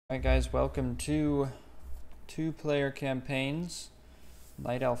Alright guys, welcome to two-player campaigns.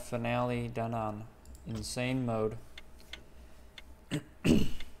 Night Elf Finale done on insane mode.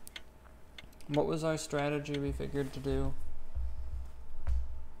 What was our strategy we figured to do?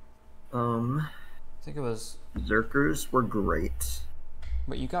 I think it was... Berserkers were great.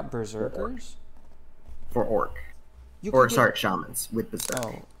 Wait, you got Berserkers? For Orc. Sorry, Shamans with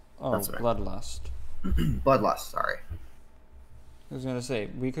Berserk. Oh, Bloodlust. Bloodlust, sorry. I was gonna say,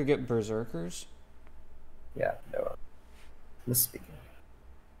 we could get Berserkers? Yeah, no. Misspeaking.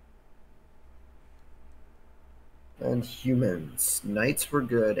 And humans. Knights were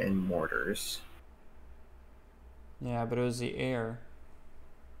good and mortars. Yeah, but it was the air.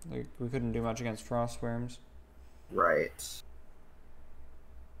 Like, we couldn't do much against frost worms. Right.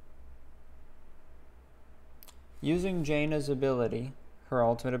 Using Jaina's ability, her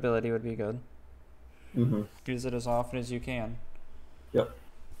ultimate ability would be good. Mm-hmm. Use it as often as you can. Yep.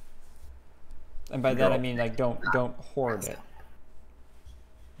 And by that I mean like don't hoard it.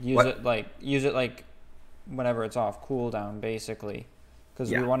 Use it like whenever it's off cooldown basically,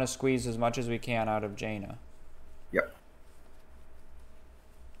 because we want to squeeze as much as we can out of Jaina. Yep.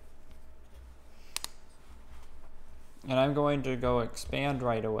 And I'm going to go expand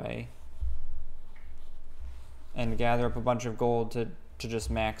right away and gather up a bunch of gold to just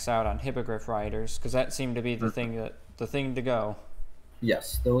max out on Hippogriff Riders, because that seemed to be the thing to go.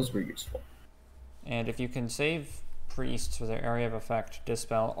 Yes, those were useful. And if you can save priests for their area of effect,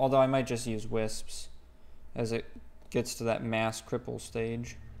 dispel, although I might just use wisps as it gets to that mass cripple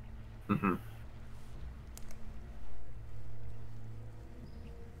stage. Mm-hmm.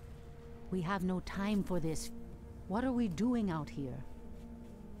 We have no time for this. What are we doing out here?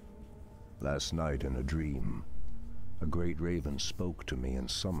 Last night in a dream, a great raven spoke to me and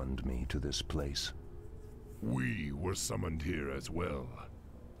summoned me to this place. We were summoned here as well.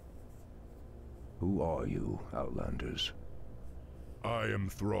 Who are you, Outlanders? I am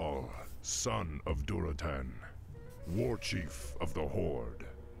Thrall, son of Duratan, war chief of the Horde.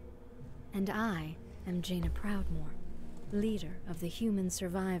 And I am Jaina Proudmoore, leader of the human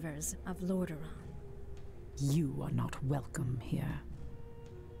survivors of Lordaeron. You are not welcome here.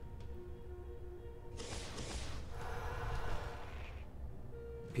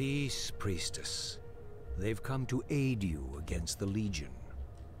 Peace, priestess. They've come to aid you against the Legion.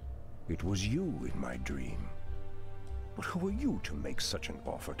 It was you in my dream. But who are you to make such an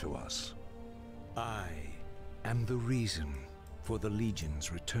offer to us? I am the reason for the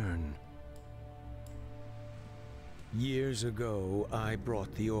Legion's return. Years ago, I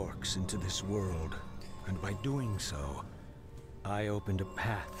brought the orcs into this world, and by doing so, I opened a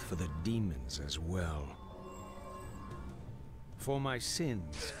path for the demons as well. For my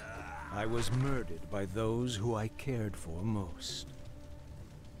sins, I was murdered by those who I cared for most.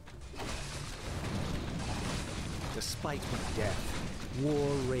 Despite my death, war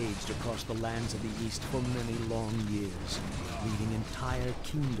raged across the lands of the East for many long years, leaving entire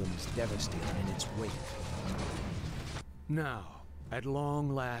kingdoms devastated in its wake. Now, at long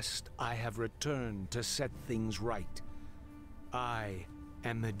last, I have returned to set things right. I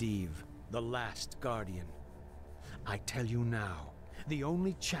am Medivh, the last guardian. I tell you now, the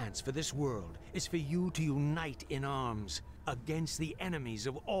only chance for this world is for you to unite in arms against the enemies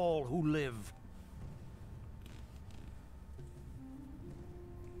of all who live.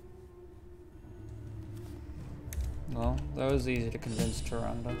 Well, that was easy to convince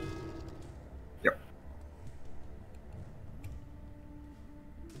Tyrande. Yep.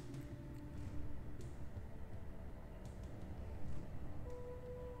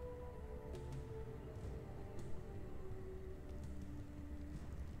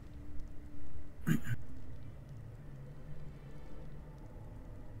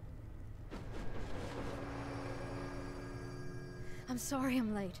 I'm sorry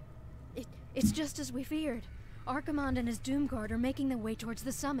I'm late. It's just as we feared. Archimonde and his Doomguard are making their way towards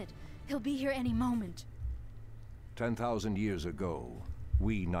the summit. He'll be here any moment. 10,000 years ago,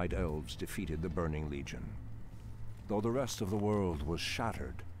 we Night Elves defeated the Burning Legion. Though the rest of the world was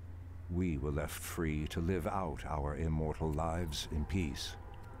shattered, we were left free to live out our immortal lives in peace,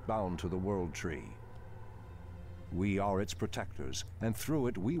 bound to the World Tree. We are its protectors, and through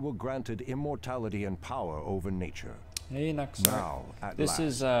it we were granted immortality and power over nature. Hey, next now, at this last,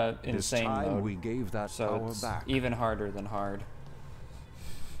 is insane mode, we gave that so power it's back. even harder than hard.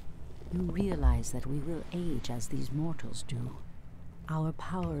 You realize that we will age as these mortals do. Our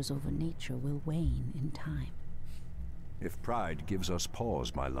powers over nature will wane in time. If pride gives us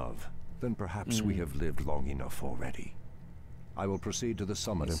pause, my love, then perhaps we have lived long enough already. I will proceed to the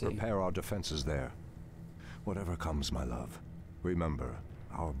summit and prepare our defenses there. Whatever comes, my love, remember,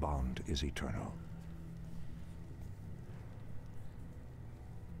 our bond is eternal.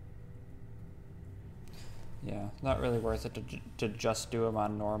 Yeah, not really worth it to just do them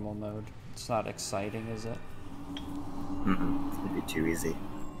on normal mode. It's not exciting, is it? It'd be too easy.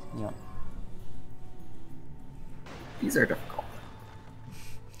 Yep. These are difficult.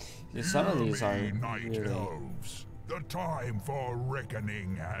 Yeah, some of these are Hear me, Night really... Elves. The time for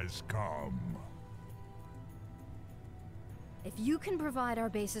reckoning has come. If you can provide our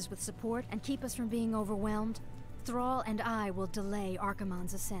bases with support and keep us from being overwhelmed, Thrall and I will delay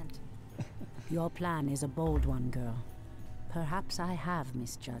Archimonde's ascent. Your plan is a bold one, girl. Perhaps I have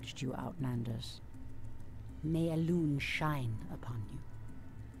misjudged you, Outlanders. May Elune shine upon you.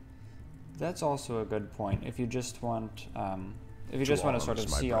 That's also a good point. If you just want, if you just want to sort of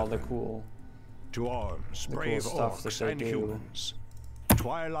see all the cool, To arms, the cool brave stuff that orcs they and do, humans.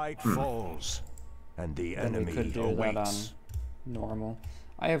 Twilight falls, and the then we enemy could do that on awaits. normal.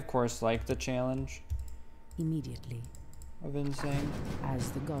 I of course like the challenge Immediately, of Insane.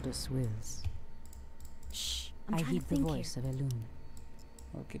 as the goddess wills. Shh, I'm I trying heed to the think voice here. of Elune.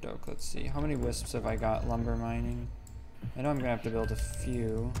 Okie doke, let's see. How many wisps have I got? Lumber mining. I know I'm gonna have to build a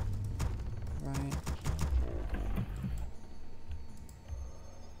few. Right.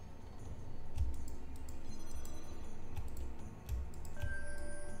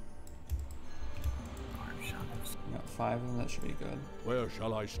 Got 5 of them, that should be good. Where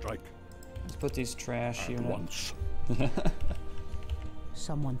shall I strike? Let's put these trash units. Once.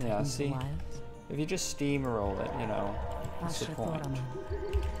 Someone Yeah, threatens the see? wilds. If you just steamroll it, you know, what's the point?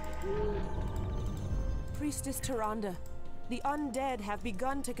 Ashra Priestess Tyrande, the undead have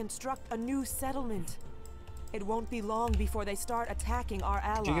begun to construct a new settlement. It won't be long before they start attacking our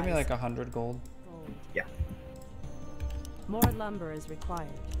allies. Could you give me like 100 gold? Yeah. More lumber is required.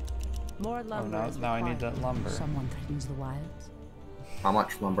 More Oh, lumber is now I required. need that lumber. Someone threatens the wilds. How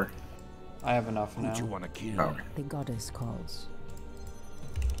much lumber? I have enough Who'd you now. want to kill? Oh, The goddess calls.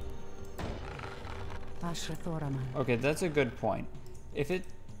 Ashra Thoraman. Okay, that's a good point. If it,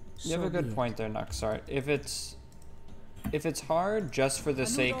 you have So a good be it. point there, Nuxart. If it's hard just for the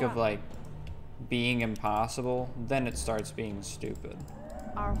sake of like being impossible, then it starts being stupid.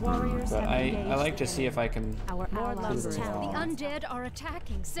 Our warriors But have I engaged like to the see if I can Our More allies lumber. is The wrong. undead are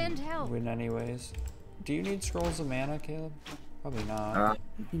attacking. Send help. win anyways. Do you need scrolls of mana, Caleb? Probably not.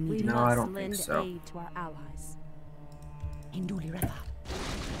 We Immediately. No, I must don't lend think so. aid to our allies. Hinduli Rafa.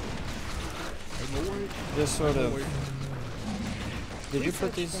 Just sort of. Did you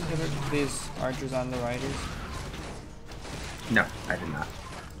put these archers on the riders? no, I did not.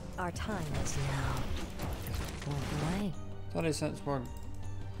 Our time is now. Walk away. Thought I sent more.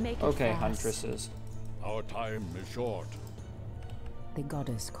 Make it Okay, fast. huntresses. Our time is short. The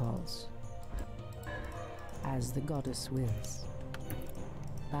goddess calls. As the goddess wills.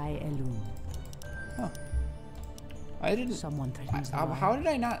 By Elune. Huh. I didn't. Someone threatens the How wild. did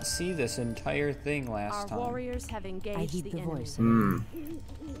I not see this entire thing Our last time? warriors have I engaged heed the the enemy. voice of Hmm.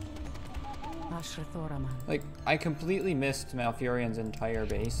 Ashra Thoraman. Like, I completely missed Malfurion's entire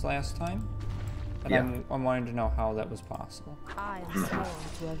base last time. And Yeah. I'm wanting to know how that was possible. I am sworn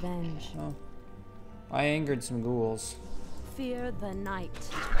to avenge. Oh. I angered some ghouls. Fear the night.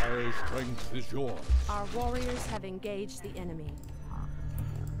 Our strength is yours. Our warriors have engaged the enemy.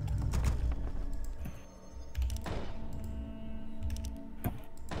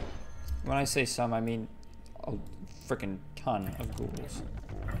 When I say some, I mean a freaking ton of ghouls.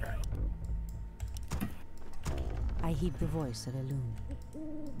 I heed the voice of Elune.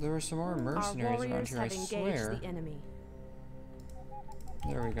 There were some more Our mercenaries around warriors here, I have engaged swear. the enemy.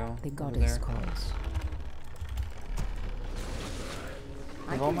 There we go. The over goddess there. calls.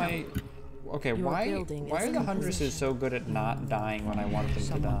 Of all my... Okay, Your why building are is the in huntresses position. so good at not dying when I want them to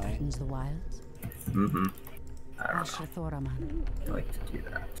Someone die? threatens the wilds. Mm-hmm. I don't know. Ashra Thoraman. I like to do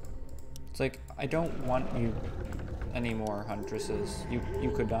that. It's like, I don't want you anymore, huntresses.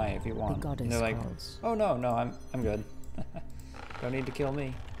 You could die if you want. And goddess they're like, calls. oh no, I'm good. Don't need to kill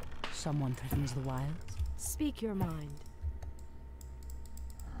me. Someone threatens the wilds. Speak your mind.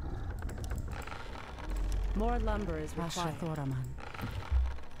 More lumber is Ashra required. Thoraman.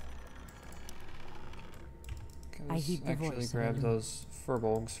 Okay, I let's heed the actually voice of grab Elune. those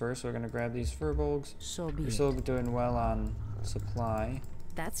furbolgs first. We're gonna grab these furbolgs. So be We're it. still doing well on supply.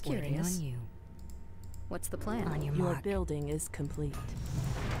 That's Waiting curious. on you. What's the plan? On your Your mark. building is complete.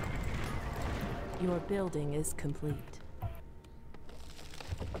 Your building is complete.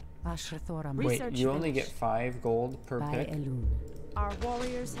 Ashra Thoraman. Wait, Research you only get finished. 5 gold per By pick? Elune. Our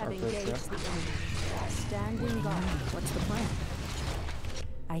warriors have Our first engaged step. the enemy. Standing guard. What's the plan?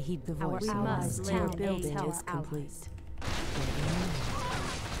 I heed the Our voice of allies Elune. lend Your aid building to is our complete. allies.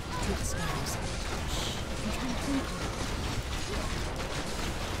 through the stars. Shh, I'm trying to think.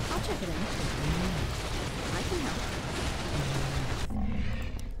 I'll check it out. I can help.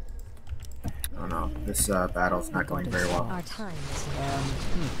 Oh no, this battle's not going very well. Our time is now.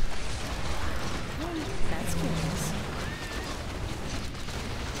 That's curious.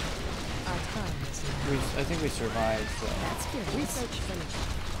 Our time is now. I think we survived, so. That's curious. Research finished.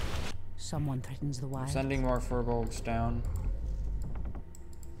 Someone threatens the wild. Sending more furbolgs down.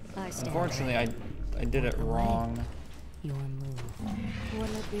 I stand Unfortunately, ready. I did it wrong. Your move.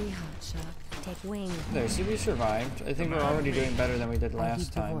 What'll it be, Hotshot? Take wing. There, see, we survived. I think we're already doing better than we did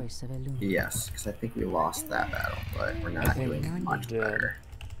last time. Yes, because I think we lost that battle, but we're not think doing we much did. better.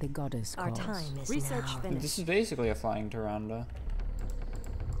 The goddess Our calls. time is Research now. finished. This is basically a flying Tyrande.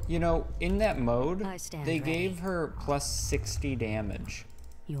 You know, in that mode, I stand they ready. gave her plus 60 damage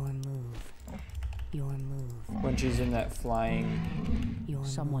Your move. Your move. when she's in that flying Your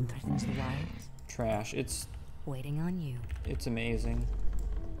Someone move. threatens the wild. trash. It's Waiting on you. amazing.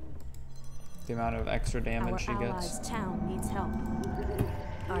 The amount of extra damage Our she allies' gets. town needs help.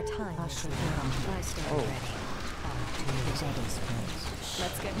 Our time is now. I stand Oh. ready. The goddess calls.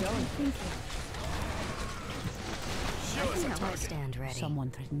 Let's get going. I stand ready. Someone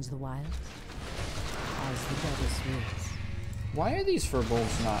threatens the wild. As the goddess wills. Why are these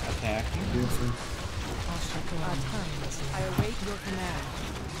furbolgs not attacking? Our time is I now. await your command.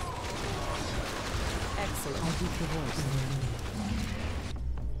 I Excellent. hear the voice.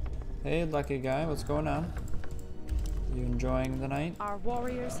 Hey, lucky guy, what's going on? You enjoying the night? Our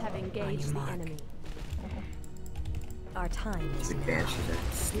warriors have engaged the mark. enemy. Our time is The now. banshees are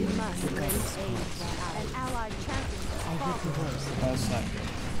stealing We must the lend goddess. aid to an allied champion. I hear the voice. That's not good.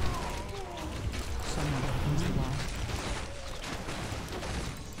 Someone threatens the wild.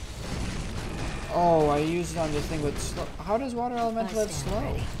 Oh, I used it on the thing with slow. How does water elemental I have stand slow?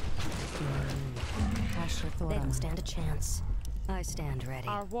 ready. Asher They don't Thorama. stand a chance. I stand ready.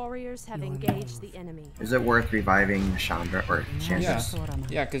 Our warriors have Your engaged move. the enemy. Is it worth reviving Chandra or Yeah, Chances?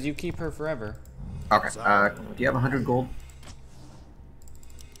 yeah, because you keep her forever. Okay. Do you have 100 gold?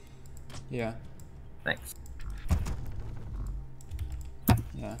 Yeah, Thanks.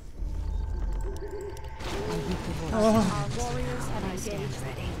 yeah. Our warriors have I stand engaged.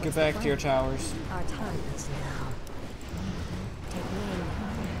 ready. Get back to your towers. Our time is now. Take wing.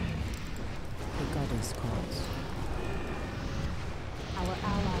 The goddess calls. Our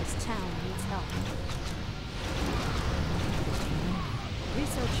allies' town needs help.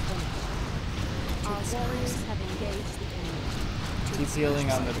 Research finished. Our warriors have engaged the enemy. Keep healing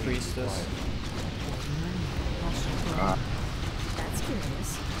on the priestess. That's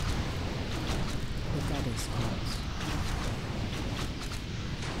curious. The goddess calls.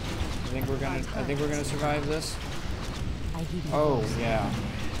 I think we're gonna survive this. I hear the Oh voice. yeah,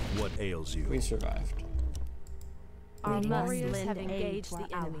 What ails you? we survived. Our We must warriors lend have aid engaged to our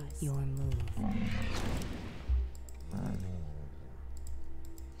the enemy. allies. Your move.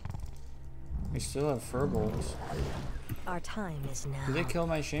 We still have furbolgs. Our time is now. Did they kill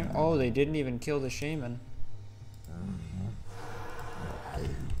my shaman? Oh, they didn't even kill the shaman.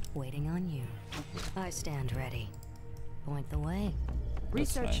 Waiting on you. I stand ready. Point the way.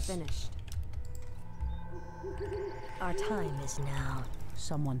 Research nice. finished. Our time is now.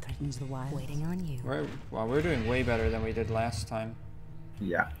 Someone threatens the wild. Waiting on you. We're doing way better than we did last time.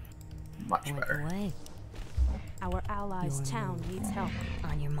 Yeah. Much Point the better. way. Our allies' Your town move. needs help.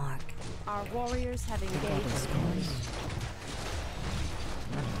 On your mark. Our warriors have engaged goddess the enemy.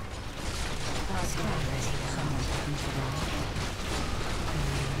 I stand ready. Someone threatens the wild.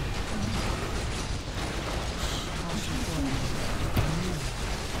 Asher Thorama.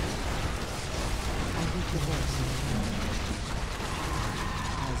 I hear the voice.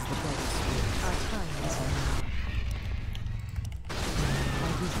 As the goddess wills. Our time is now. I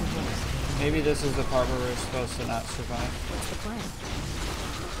hear the voice. Maybe this is the part where we're supposed to not survive. What's the plan?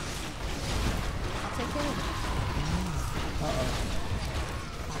 I'll take care of it. Uh-oh.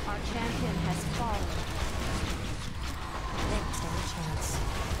 Our champion has fallen. They don't stand a chance.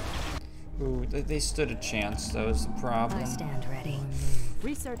 Ooh, they stood a chance. That was the problem. I stand ready.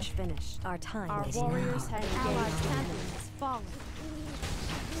 Research finished. Our time Our is warriors now. have allied champion has fallen.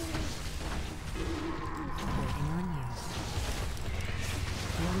 Waiting on you.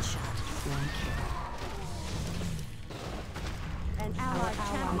 One shot, one kill. An allied I'm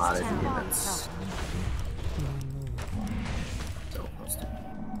champion out has of here. fallen. That's Your move. so close to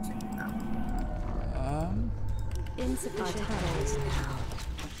taking that one. Our Insufficient time is gold. now.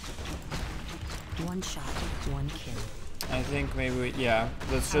 One shot, one kill. I think maybe yeah.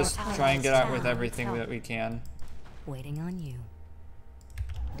 Let's just try and get out with everything that we can. Waiting on you.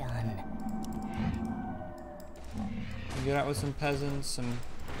 Done. Get out with some peasants and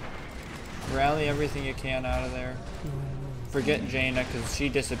rally everything you can out of there. Forget Jaina, because she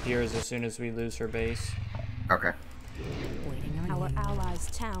disappears as soon as we lose her base. Okay. Our allies'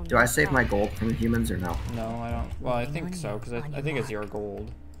 town. Do I save my gold from the humans or no? No, I don't. Well, I think so, because I think it's your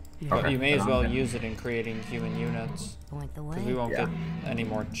gold. But Okay. you may as well use it in creating human units. Because we won't Yeah. get any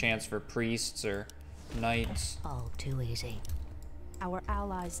more chance for priests or knights. Oh, too easy. Our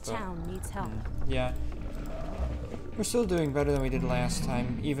allies' town needs help. Yeah. We're still doing better than we did last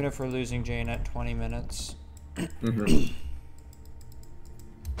time, even if we're losing Jane at 20 minutes. Because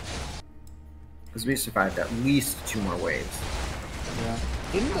we survived at least 2 more waves. Yeah.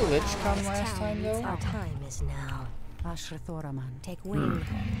 Didn't the Lich come last time, though? Our time is now. Ashrathoraman. Take wing.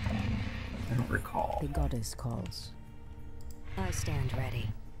 I don't recall. The goddess calls. I stand ready.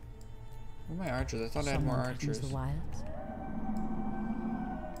 Where are my archers? I thought I had more Someone threatens archers. the wilds.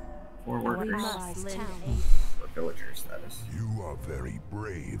 4 workers. Allies' town. Or villagers, that is. You are very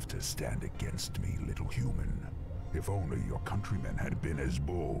brave to stand against me, little human. If only your countrymen had been as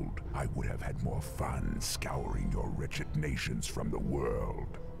bold, I would have had more fun scouring your wretched nations from the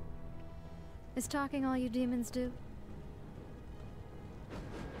world. Is talking all you demons do?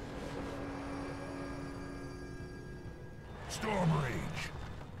 Stormrage,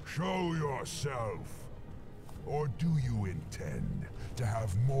 show yourself. Or do you intend to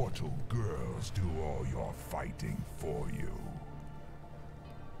have mortal girls do all your fighting for you?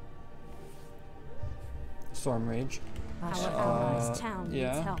 Stormrage. Our allies' town needs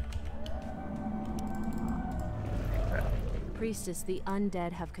yeah. help. Priestess, the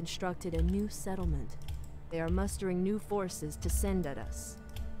undead have constructed a new settlement. They are mustering new forces to send at us.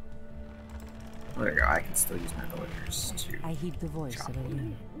 There you go. I can still use my villagers to I heed the voice chop of a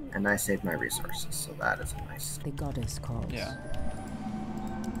loon. And I saved my resources, so that is a nice. The goddess calls. Yeah.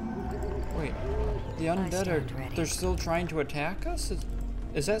 Wait, the undead are, they're still trying to attack us?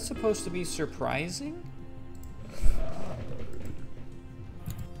 Is that supposed to be surprising?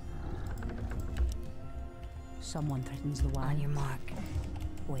 Someone threatens the wild. On your mark.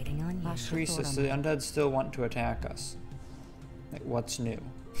 Waiting on you. Priestess, the undead still want to attack us. Like, what's new?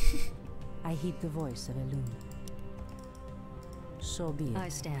 I heed the voice of a loon. So be it. I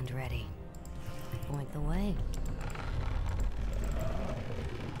stand ready. Point the way.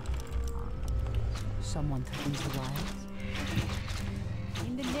 Someone threatens the wilds.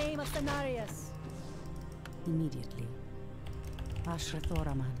 In the name of Cenarius. Immediately.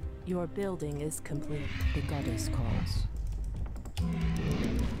 Ashrathoraman. Your building is complete. The goddess calls.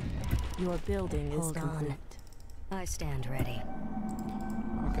 Your building is Hold complete. on. I stand ready.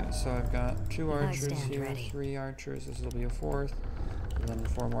 Okay, so I've got 2 archers stand here, ready. 3 archers, this will be a 4th, and then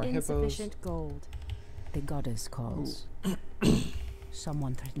 4 more hippos. Insufficient gold. The goddess calls.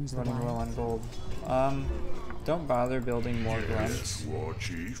 Someone threatens the Running low wilds. on gold. Don't bother building more grunts. War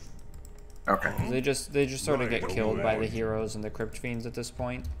Chief. Okay. They just sort of get killed by the heroes and the crypt fiends at this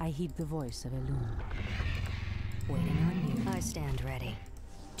point. I heed the voice of a loon. Waiting on you. I stand ready.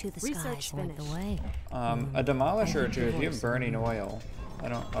 To the Research skies. Point the finished. way. A demolisher or 2 if you have burning oil. I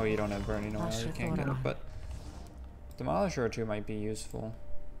don't. Oh, you don't have burning oil. You can't get it. But demolisher or 2 might be useful.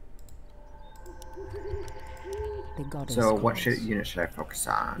 The goddess So, calls. what unit should I focus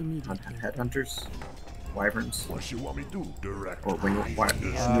on? Immediately. Headhunters? Wyverns? What you want me to do? Direct. Or wing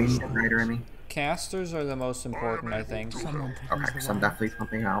rider, I mean? Casters are the most important, I think. Someone threatens Okay, the so I'm wilds. definitely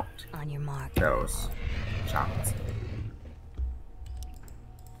pumping out On your mark. those shamans.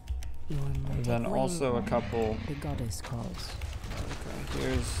 Your mark. And then also a couple. The goddess calls. Okay,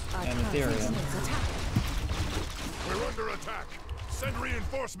 here's an Ethereum. We're under attack. Send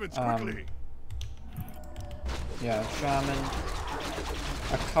reinforcements quickly. Yeah, shaman.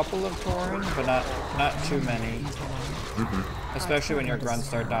 A couple of Tauren, but not too many. Especially when your grunts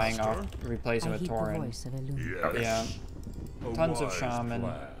start dying off, replace them I with heed the Tauren. voice of a loon. Yeah. Tons of shaman.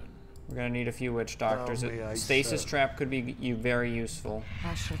 We're gonna need a few witch doctors. Stasis trap could be very useful.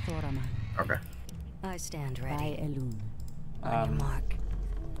 Ashrathoraman. Okay. I stand By ready. a loon. On your mark.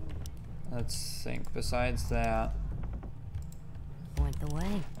 Let's think. Besides that, Point the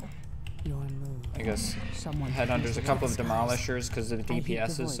way. Your move. I guess Someone headhunters, a couple of skies. demolishers because the I heed the DPS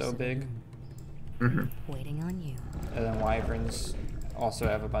is voice so of a big, loon. Waiting on you. and then wyverns also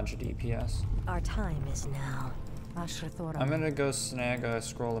have a bunch of DPS. Our time is now. Ashrathoraman. I'm gonna go snag a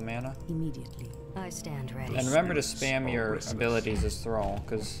scroll of mana, Immediately. I stand ready. and remember to spam your abilities as Thrall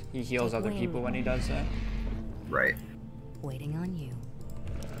because he heals other people when he does that. Right. Waiting on you.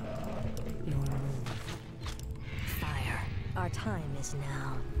 Your move. Fire. Our time is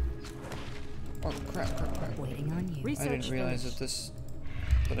now. Oh crap! Waiting on you. I didn't realize that this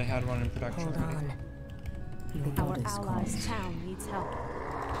but I had one in production. Hold on. Our allies' town needs help.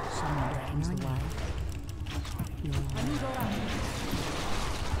 Someone threatens the wild.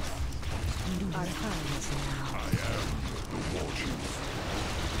 Our time is now. I am the war chief.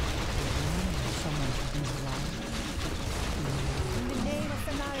 Someone threatens the wild. In the name of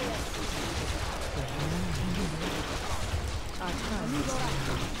Cenarius. Our time is now.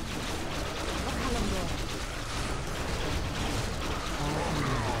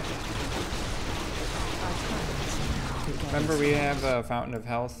 Our time is now. Remember, we have a fountain of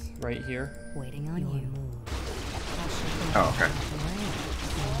health right here. Waiting on you. Oh, okay.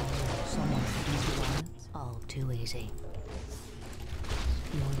 Someone threatens the wild. All too easy.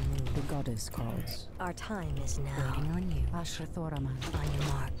 The goddess calls. Our time is now. Waiting on you. Ashra Thoraman. On your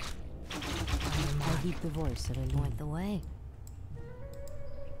mark. On your I mark. heed the voice of Elune. Point the way.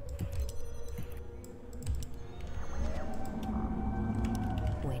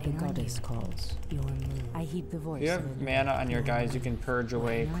 The Waiting on goddess you. calls. Your move. I heed the voice If you of have Elune. mana on your guys, you can purge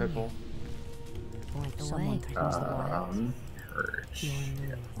away Waiting on cripple. Point the Someone way. threatens the wild. Purge. Your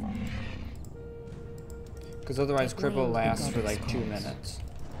move. Because otherwise, Take away cripple the lasts for goddess like 2 calls. minutes.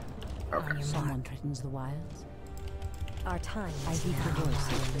 On Okay. your Someone mark. threatens the wilds. Our time I is heed now. the voice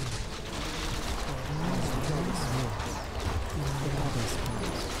of Elune. The goddess wills. The goddess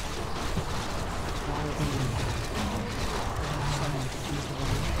calls. Wild Elune. Someone threatens the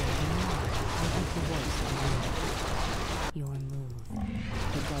wild. I heed the voice of Elune. Your move.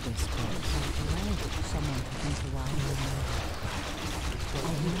 The goddess calls. Someone threatens the wild.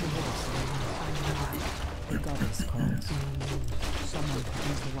 I heed the voice of Elune. The goddess calls. Someone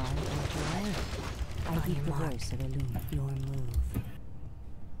threatens the wild. I heed the voice of Elune. Your move.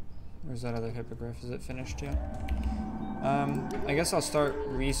 Where's that other hippogriff? Is it finished yet? I guess I'll start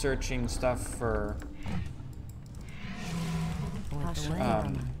researching stuff for Point the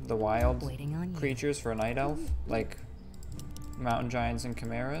way. the wild Waiting on you. creatures for a night elf, like mountain giants and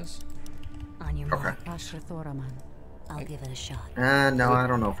chimeras. On your Okay. mark. Ashra Thoraman. I'll give it a shot. No, I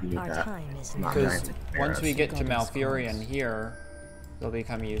don't know if we need Our that. time is Not now. Because giants and once we chimeras. get to Goddess Malfurion calls. here, they'll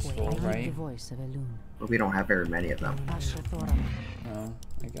become useful, I heed the right? voice of Elune. But we don't have very many of them. Ashra Thoraman. No,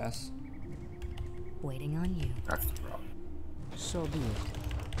 I guess. Waiting on you. That's the problem. So be it.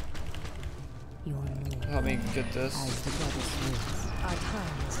 Your move. Help me get this. As the goddess wills. Our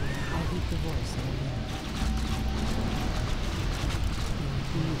time is I now. heed the voice of Elune.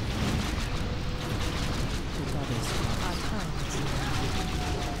 The goddess calls. Our time is now.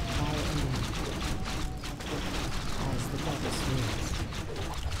 By Elune. As the goddess wills.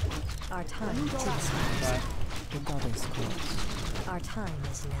 Our time is now. Bye. The goddess calls. Our time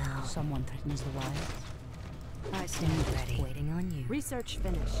is now. Someone threatens the wild. I stand ready. Waiting on you. Research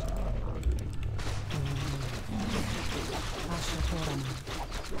finished. Ashra Thoraman.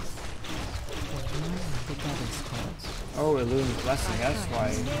 The goddess calls. Oh, Illune's Blessing. That's why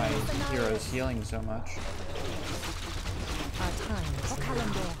my hero's healing so much. Our time is now.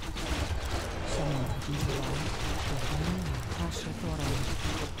 Someone threatens the wild. Ashra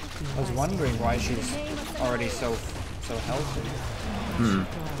Thoraman. I was wondering why she's already so healthy. Hmm.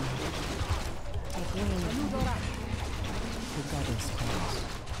 The goddess calls.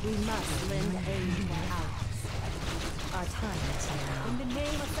 We must lend aid to our allies. Our time is now. In the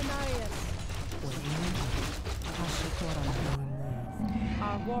name of Cenarius. Waiting on you. Ashra Thoraman. Your move.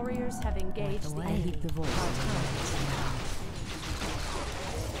 Our warriors have engaged the I enemy. heed the voice Our of time Elune. is now.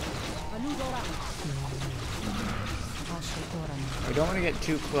 Ashra Thoraman. We don't want to get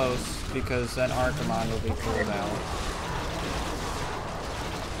too close because then Archimon will be pulled out.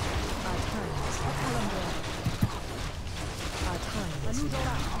 Our time is now. Our time is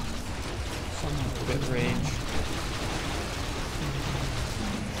now. Someone A bit rage.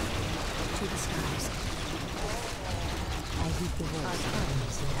 To the skies. I heed the Our voice of time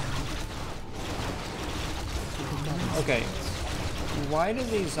is now. the goddess. Okay. Why do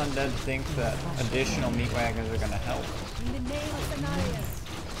these undead think that additional meat wagons are going to help? In the name of Cenarius.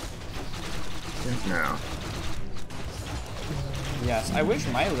 No. Yes, I wish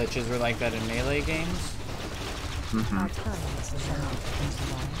my liches were like that in melee games. Our time is now.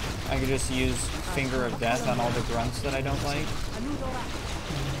 I could just use Finger of Death on all the grunts that I don't like.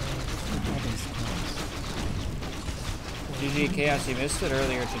 GG Chaos, you missed it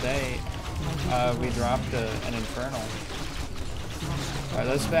earlier today. We dropped an Infernal. Alright,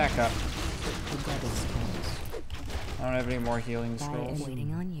 let's back up. The goddess calls. I don't have any more healing scrolls.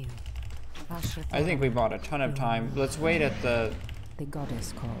 Waiting on you. Ashra I think we bought a ton of time. Let's wait at the The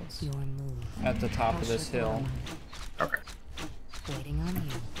goddess calls. Your move. top of this hill. Okay. Waiting on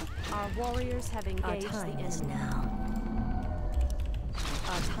you. Our warriors have Our engaged the time is enemy. now.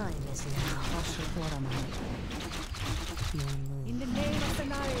 Our time is now. In the name of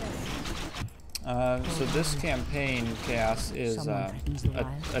Cenarius. So this campaign, Chaos, is a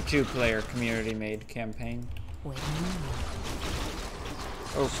two-player community-made campaign.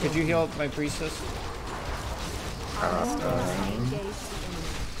 Oh, could you heal my priestess?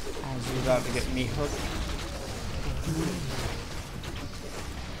 You're about to get me hooked.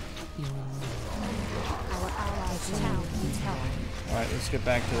 Alright, let's get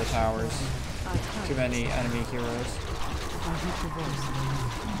back to the towers. Too many enemy heroes.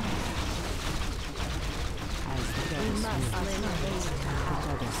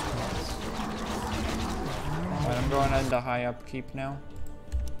 Alright, I'm going into high upkeep now.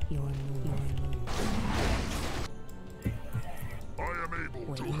 I am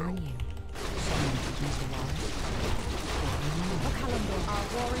able to help. Our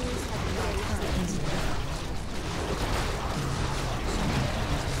warriors have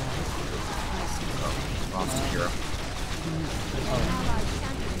Lost a hero.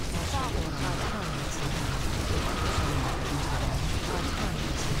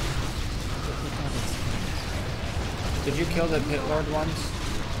 Did you kill the pit lord once?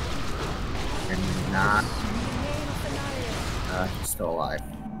 And not. He's still alive.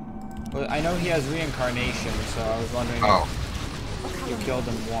 Well, I know he has reincarnation, so I was wondering if you killed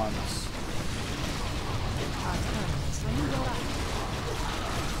him once.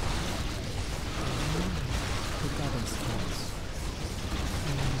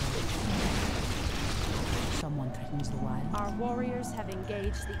 Someone threatens the wild. Our warriors have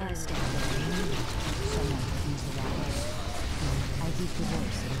engaged the enemy. Someone threatens the wild. I heed the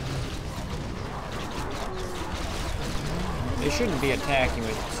voice. They shouldn't be attacking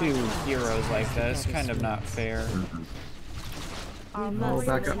with two heroes like that. It's kind of not fair. Our We'll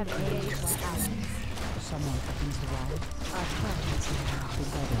back up. Someone threatens the wild. Our time is now. The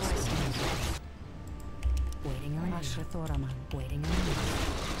goddess. Waiting on you. Waiting on you.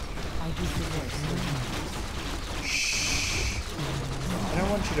 I heed the voice. I don't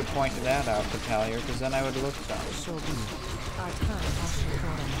want you to point that out, Battalier, because then I would look dumb. So be it. Our time is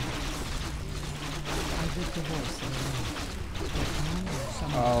I heed the voice.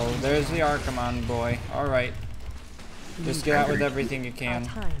 Oh, there's the Archimon boy. Alright. Just get out with everything you Our can.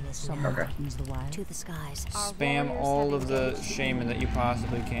 time is Someone now. threatens the wild. To the skies. Spam all of the shaman that you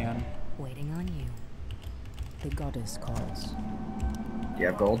possibly can. Waiting on you. The goddess calls. Do you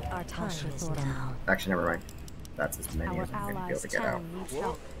have gold? Our time is now. Actually, never mind. That's as many Our as I'm going to be able allies' to get out. town needs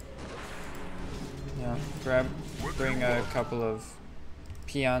help. Yeah, bring a couple of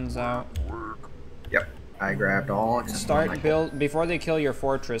peons out. Yep. I grabbed all except for my Start build before they kill your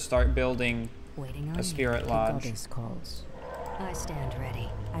fortress. Start building Waiting on a spirit The lodge. goddess calls. you. I stand ready.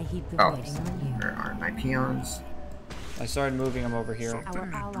 I heed the Oh, voice. where are my peons? I started moving them over here. Our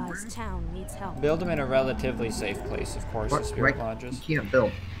allies' town needs help. Build them in a relatively safe place, of course. The What? spirit Right? lodges. You can't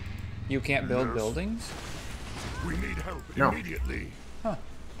build. You can't build buildings. We need help No. immediately.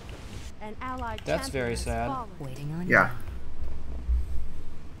 An allied That's champion very has sad. fallen. Waiting on Yeah.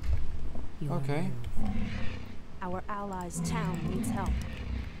 you. Okay. Our allies' town needs help.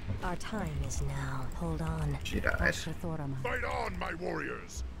 Our time is now. Hold on. She died. Fight on, my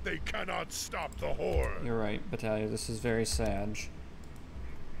warriors. They cannot stop the horde. You're right, Battalion. This is very sad.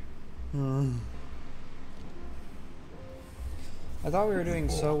 I thought we were doing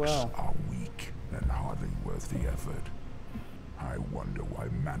so well. Orcs are weak and hardly worth the effort. I wonder why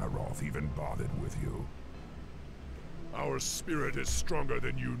Manaroth even bothered with you. Our spirit is stronger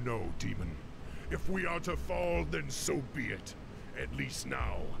than you know, demon. If we are to fall, then so be it. At least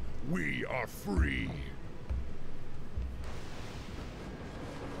now, we are free.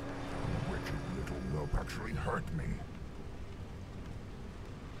 Wicked little whelp actually hurt me.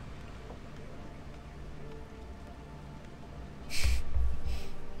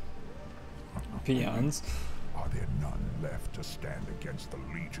 Peons. Are there none left to stand against the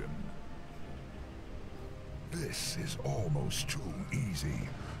Legion? This is almost too easy.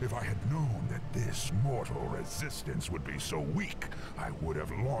 If I had known that this mortal resistance would be so weak, I would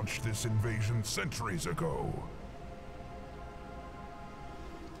have launched this invasion centuries ago.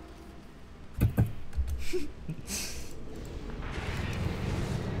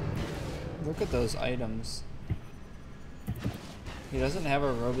 Look at those items. He doesn't have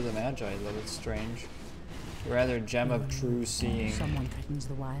a Robe of the Magi, though. It's strange. Rather, Gem of True Seeing. Someone threatens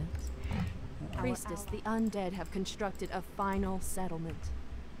the wilds. Priestess, the undead have constructed a final settlement.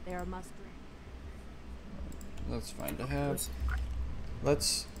 They are mustering. That's fine to have.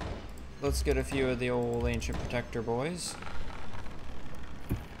 Let's get a few of the old ancient protector boys.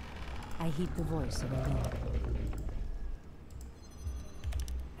 I heed the voice of a leader.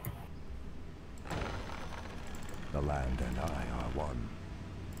 The land and I are one.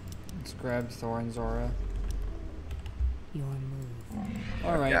 Let's grab Thorin's aura. Your move.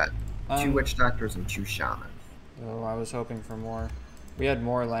 Alright. Got 2 witch doctors and 2 shamans. Oh, I was hoping for more. We had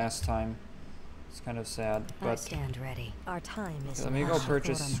more last time. It's kind of sad, I but stand ready. Our time is let me go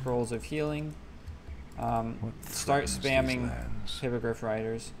purchase scrolls of healing. Start spamming hippogriff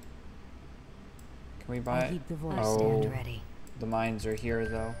riders. Can we buy I it? heed the voice. I stand ready. The mines are here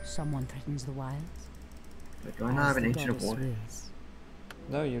though. Someone threatens the wilds. But do I not have an As the ancient of goddess war? wills.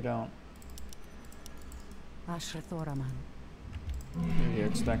 No, you don't. Asher Thoraman. Are you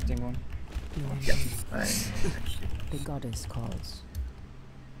expecting one? Your Yes, move. I actually. The goddess calls.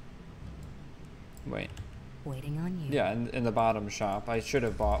 Wait. Waiting on you. Yeah, in the bottom shop. I should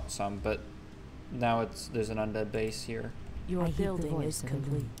have bought some, but now there's an undead base here. Your I heed the building voice is of the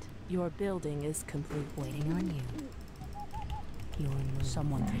complete. loon. Your building is complete. Waiting on you. Your move.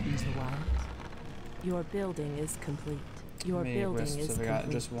 Someone threatens the wilds. Your building is complete. Your How many building wisps is have we complete.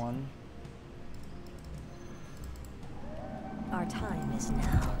 got? Just one? Our time is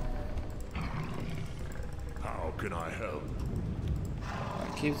now. How can I help?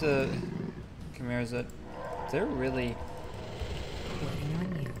 Keep the chimeras at... They're really... Waiting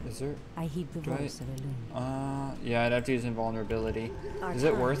on you. Is there... I heed the Do I- voice of a loon. Yeah, I'd have to use invulnerability. Our Is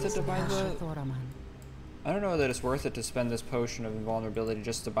it time worth it is to buy now. the... Asher Thoraman. I don't know that it's worth it to spend this potion of invulnerability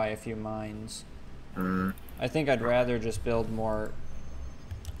just to buy a few mines. I think I'd rather just build more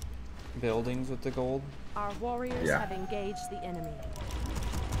buildings with the gold. Our warriors Yeah. have engaged the enemy.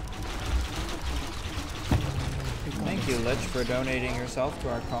 Thank you, Lich, for donating yourself to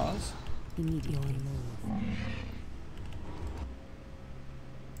our cause. Immediately. Move.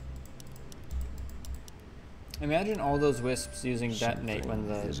 Imagine all those wisps using detonate when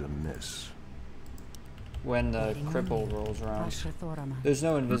Something is the amiss. cripple rolls around. Asher Thoraman. There's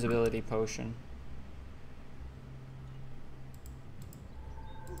no invisibility potion.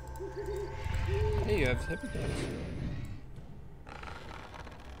 Hey, you have hippogriffs.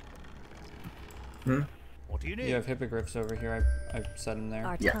 What do you need? You have hippogriffs over here. I set them there.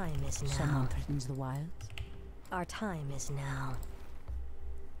 Our Yeah. time is now. Someone threatens the wilds. Our time is now.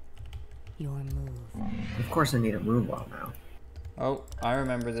 Your move. Of course I need a moonwell now. Oh, I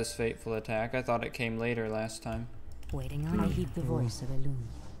remember this fateful attack. I thought it came later last time. Waiting on I you. heed the voice of a loon.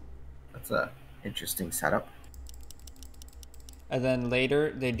 That's a interesting setup. And then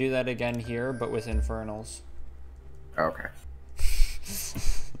later, they do that again here, but with infernals. Okay.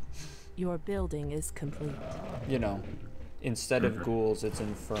 Your building is complete. You know, instead of ghouls, it's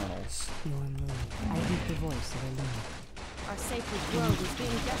infernals. Your move. I heed the voice of a loon. Our sacred grove is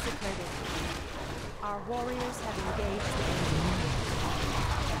being desecrated. Our warriors have engaged the enemy.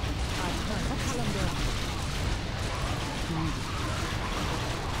 Our time is now.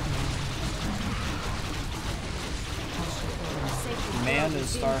 Our sacred Man grove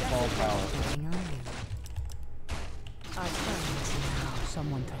is being Starfall desecrated. power. Waiting on you. Our time is now.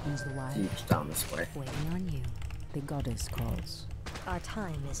 Someone threatens the wilds. Deep down this way. Waiting on you. The goddess calls. Our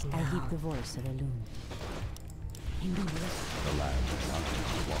time is I heed now. the voice of a loon. The land and I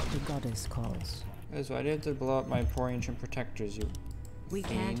are one. The goddess calls. Guys, why do you have to blow up my poor ancient protectors, you We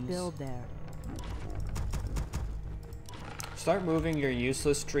can't fiends? build there. Start moving your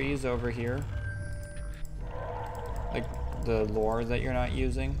useless trees over here. Like the lore that you're not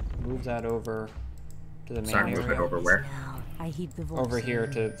using. Move that over to the main Sorry, move it area. over where? Now. I heed the voice Over of a here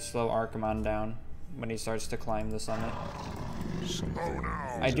loon. to slow Archimon down when he starts to climb the summit. Something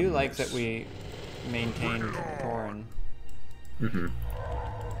I do is like that amiss. we maintained Thorin. Mm-hmm.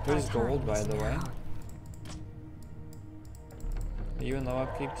 There's Our time gold, by is the way. now. Are you in low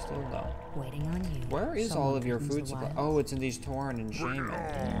upkeep still? No. Waiting on you. Where is all Someone of your threatens food the supply? wilds. Oh, it's in these Thorin and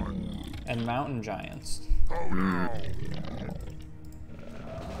Shaman. And Mountain Giants. Our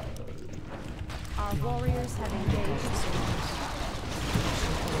warriors have engaged the enemy.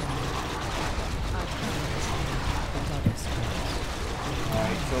 Our time is now. The goddess calls.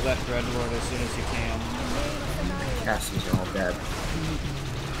 Alright, kill that Dreadlord as soon as you can. Cassidy's are all dead.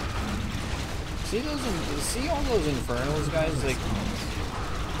 See all those infernals, guys? Like,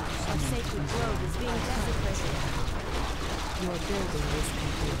 Our sacred grove is being desecrated. Your building is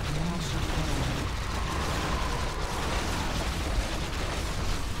complete.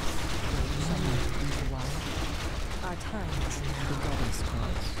 Someone threatens the wilds. Our time is The now. goddess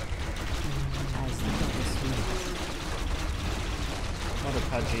calls. As the goddess wills. what a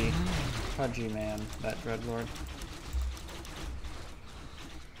pudgy man, that Dreadlord.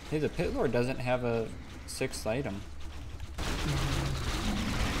 Hey, the Pit Lord doesn't have a 6th item.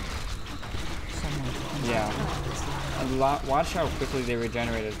 Someone threatens Yeah. And watch how quickly they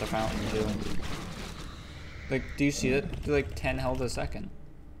regenerate at the fountain, too. Like, do you see it? Do like 10 held a second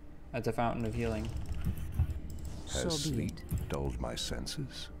at the Fountain of Healing. Has sleep dulled my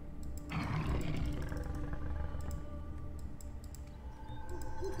senses?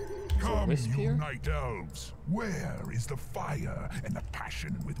 Come, you night elves. Where is the fire and the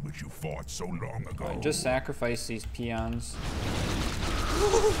passion with which you fought so long ago? Right, just sacrifice these peons.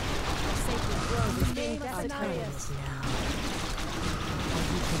 Sacred grove is being desecrated.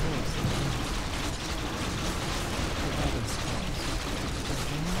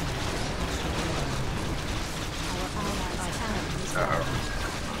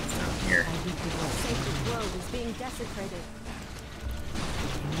 Here. Sacred grove is being desecrated.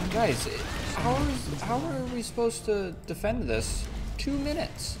 Guys, how are we supposed to defend this? 2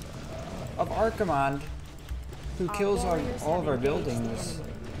 minutes of Archimond, who kills all of our buildings.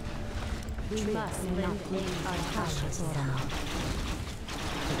 We must lend aid unconscious now.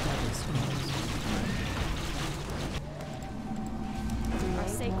 Our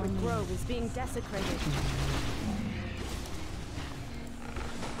sacred grove is being desecrated.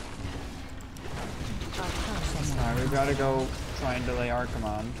 Alright, we gotta go try and delay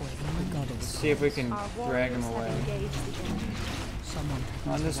Archimond. Let's see if we can drag him away.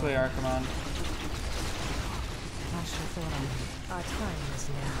 On this way, Archimond. Our time is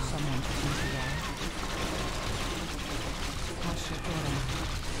now. Someone to interrupt.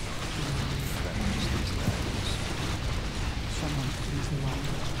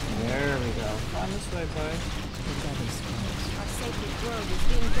 There we go. On this way, boy. Our sacred grove is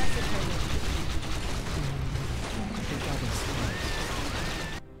being desecrated.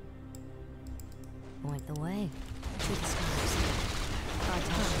 Point the way to the skies. Our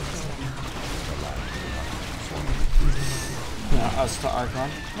time is now. Yeah, us to Archon.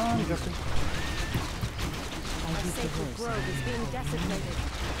 No, I'm joking. Our sacred grove is being desecrated.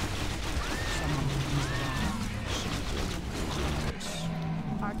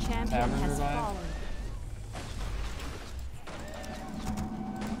 Our champion has fallen.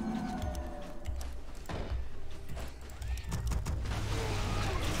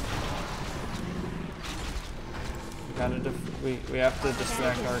 We have to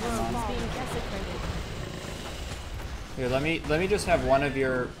distract Archimond. Here, let me just have one of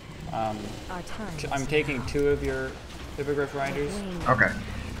your. I'm taking 2 of your Hippogriff Riders. Okay.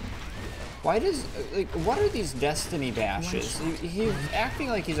 Why does what are these Destiny bashes? He's acting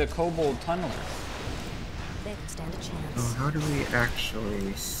like he's a kobold tunneler. They can stand a chance. Oh, how do we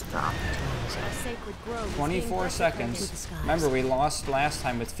actually stop it? 24 seconds. Remember, we lost last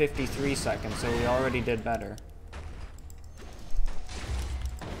time with 53 seconds, so we already did better.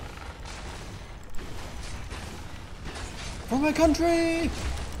 For my country!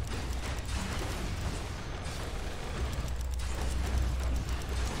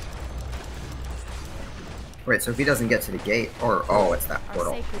 Wait, so if he doesn't get to the gate, or oh, it's that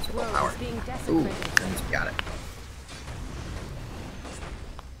portal. It's full power. Ooh, got it.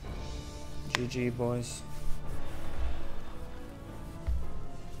 GG, boys.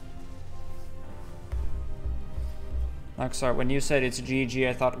 Sorry, when you said it's GG,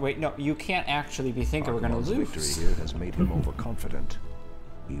 I thought, wait, no, you can't actually be thinking we're gonna lose. Victory here has made him overconfident.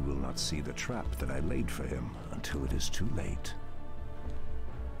 He will not see the trap that I laid for him until it is too late.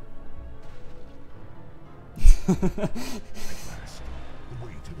 At last, the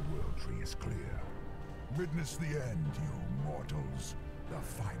way to the World Tree is clear. Witness the end, you mortals. The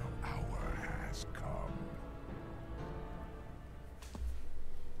final hour has come.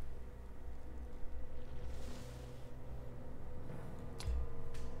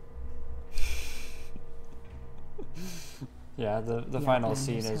 Yeah, the final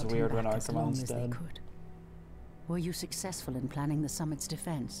scene is weird when Archimond's dead. Were you successful in planning the summit's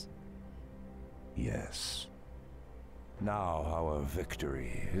defense? Yes. Now our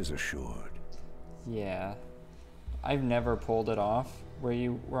victory is assured. Yeah. I've never pulled it off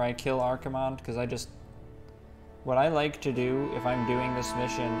where I kill Archimond, because I just what I like to do if I'm doing this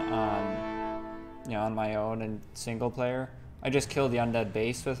mission on my own and single player, I just kill the undead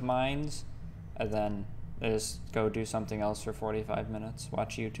base with mines and then I just go do something else for 45 minutes,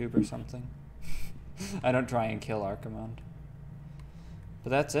 watch YouTube or something. I don't try and kill Archimond. But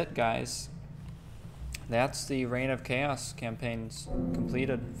that's it, guys. That's the Reign of Chaos campaigns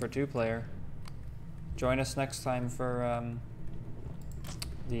completed for 2-player. Join us next time for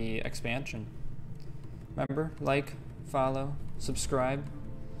the expansion. Remember, like, follow, subscribe,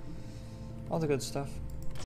 all the good stuff.